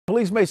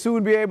Police may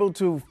soon be able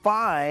to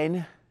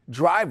fine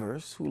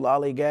drivers who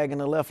lollygag in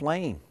the left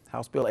lane.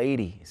 House Bill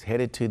 80 is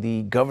headed to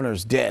the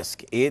governor's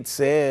desk. It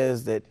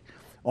says that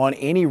on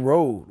any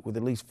road with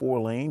at least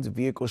 4 lanes,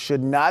 vehicles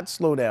should not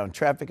slow down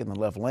traffic in the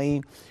left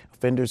lane.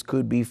 Offenders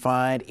could be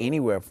fined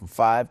anywhere from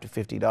 $5 to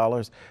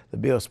 $50. The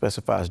bill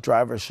specifies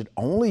drivers should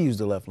only use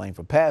the left lane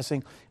for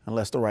passing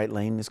unless the right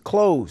lane is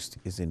closed,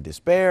 is in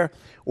despair,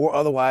 or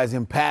otherwise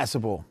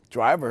impassable.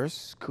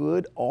 Drivers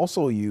could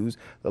also use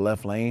the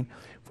left lane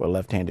for a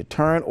left-handed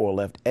turn or a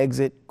left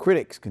exit.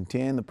 Critics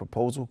contend the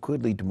proposal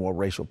could lead to more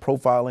racial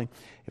profiling.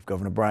 If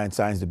Governor Bryan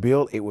signs the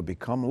bill, it would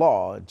become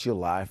law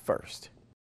July 1st.